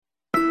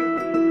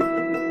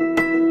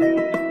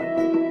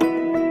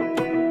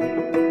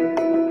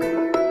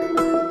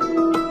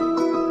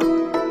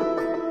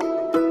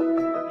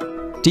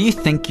Do you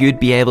think you'd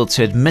be able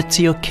to admit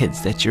to your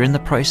kids that you're in the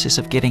process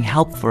of getting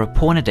help for a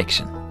porn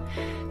addiction?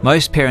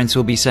 Most parents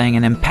will be saying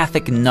an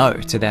emphatic no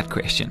to that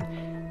question.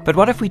 But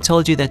what if we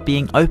told you that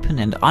being open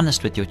and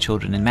honest with your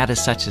children in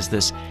matters such as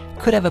this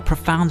could have a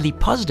profoundly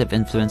positive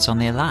influence on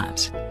their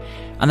lives?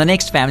 On the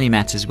next Family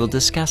Matters, we'll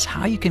discuss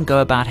how you can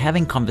go about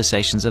having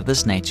conversations of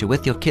this nature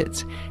with your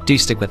kids. Do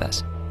stick with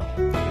us.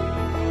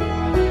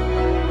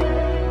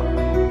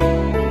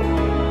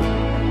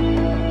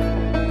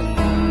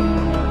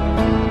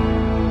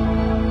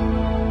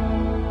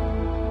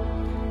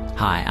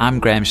 Hi, I'm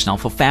Graham Schnell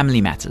for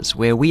Family Matters,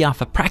 where we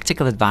offer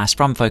practical advice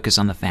from Focus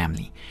on the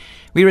Family.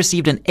 We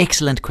received an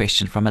excellent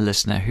question from a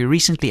listener who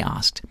recently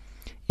asked,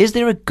 is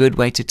there a good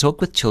way to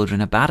talk with children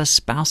about a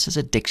spouse's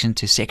addiction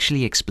to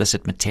sexually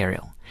explicit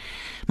material?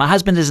 My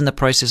husband is in the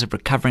process of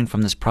recovering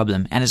from this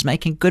problem and is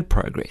making good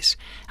progress.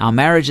 Our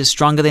marriage is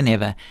stronger than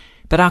ever,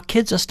 but our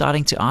kids are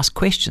starting to ask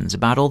questions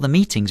about all the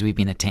meetings we've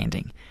been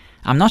attending.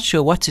 I'm not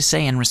sure what to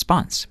say in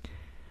response.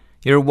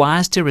 You're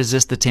wise to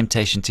resist the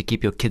temptation to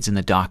keep your kids in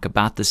the dark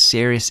about this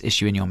serious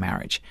issue in your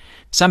marriage.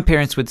 Some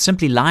parents would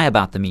simply lie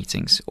about the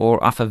meetings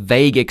or offer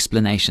vague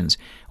explanations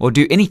or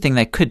do anything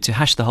they could to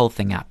hush the whole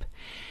thing up.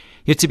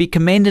 You're to be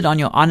commended on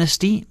your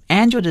honesty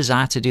and your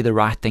desire to do the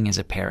right thing as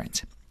a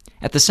parent.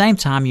 At the same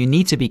time, you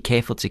need to be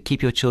careful to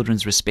keep your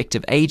children's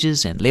respective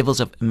ages and levels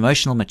of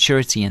emotional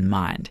maturity in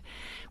mind.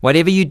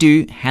 Whatever you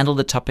do, handle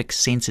the topic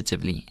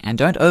sensitively and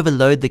don't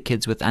overload the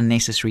kids with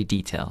unnecessary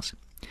details.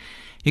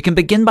 You can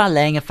begin by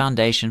laying a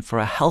foundation for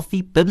a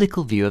healthy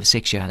biblical view of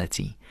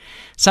sexuality.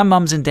 Some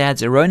moms and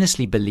dads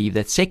erroneously believe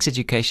that sex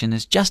education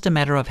is just a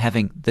matter of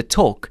having the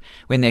talk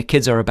when their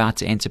kids are about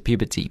to enter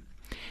puberty.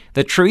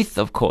 The truth,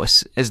 of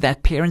course, is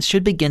that parents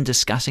should begin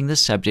discussing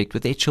this subject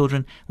with their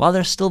children while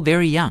they're still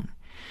very young.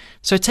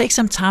 So take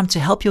some time to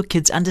help your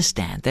kids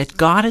understand that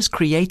God has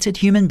created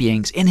human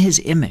beings in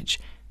His image,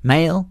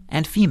 male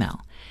and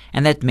female,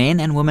 and that men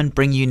and women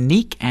bring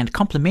unique and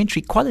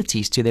complementary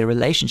qualities to their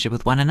relationship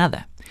with one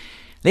another.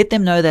 Let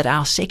them know that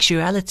our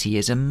sexuality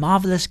is a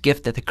marvelous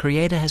gift that the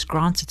Creator has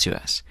granted to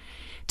us.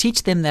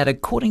 Teach them that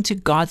according to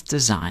God's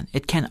design,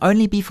 it can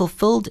only be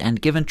fulfilled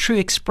and given true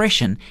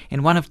expression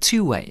in one of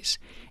two ways: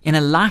 in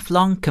a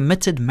lifelong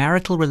committed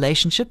marital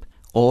relationship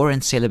or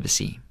in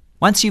celibacy.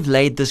 Once you've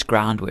laid this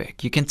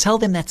groundwork, you can tell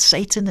them that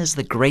Satan is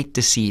the great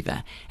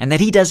deceiver and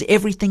that he does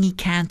everything he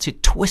can to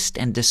twist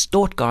and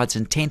distort God's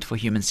intent for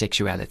human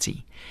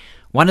sexuality.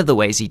 One of the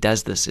ways he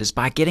does this is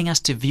by getting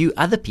us to view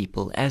other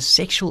people as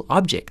sexual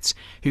objects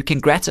who can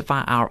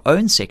gratify our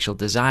own sexual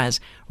desires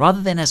rather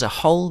than as a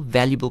whole,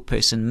 valuable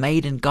person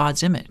made in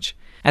God's image.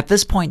 At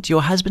this point,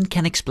 your husband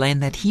can explain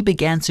that he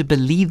began to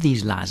believe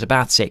these lies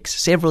about sex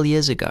several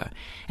years ago,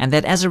 and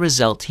that as a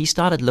result, he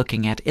started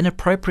looking at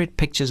inappropriate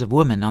pictures of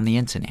women on the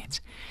internet.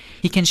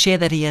 He can share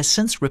that he has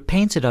since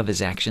repented of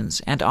his actions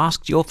and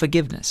asked your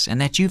forgiveness, and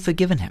that you've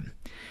forgiven him.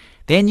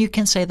 Then you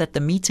can say that the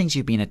meetings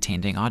you've been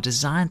attending are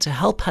designed to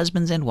help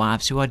husbands and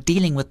wives who are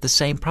dealing with the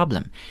same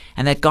problem,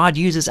 and that God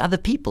uses other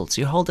people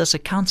to hold us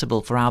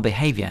accountable for our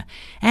behavior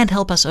and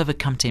help us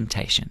overcome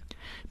temptation.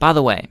 By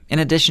the way, in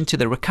addition to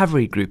the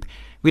recovery group,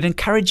 we'd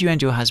encourage you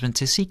and your husband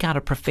to seek out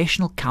a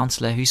professional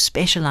counselor who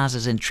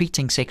specializes in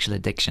treating sexual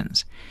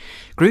addictions.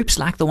 Groups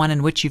like the one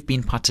in which you've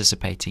been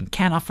participating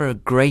can offer a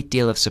great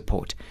deal of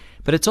support,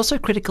 but it's also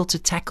critical to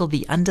tackle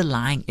the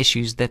underlying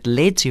issues that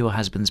led to your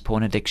husband's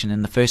porn addiction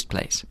in the first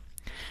place.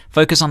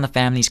 Focus on the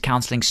Family's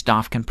counseling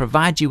staff can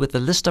provide you with a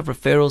list of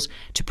referrals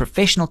to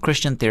professional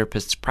Christian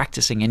therapists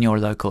practicing in your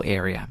local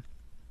area.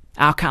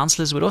 Our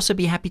counselors would also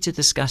be happy to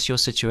discuss your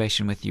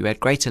situation with you at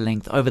greater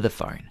length over the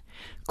phone.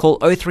 Call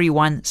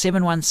 031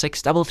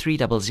 716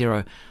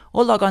 3300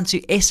 or log on to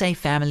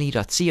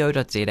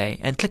safamily.co.za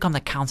and click on the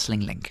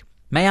counseling link.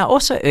 May I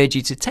also urge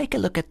you to take a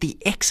look at the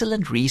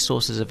excellent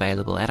resources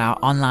available at our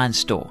online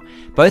store,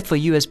 both for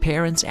you as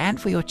parents and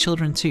for your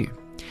children too.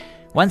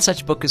 One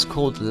such book is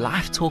called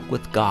Life Talk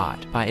with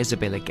God by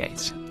Isabella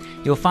Gates.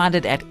 You'll find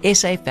it at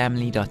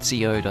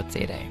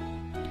safamily.co.za.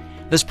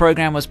 This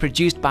program was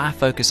produced by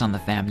Focus on the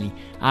Family.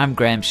 I'm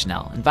Graham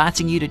Schnell,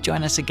 inviting you to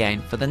join us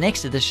again for the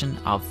next edition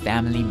of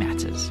Family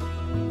Matters.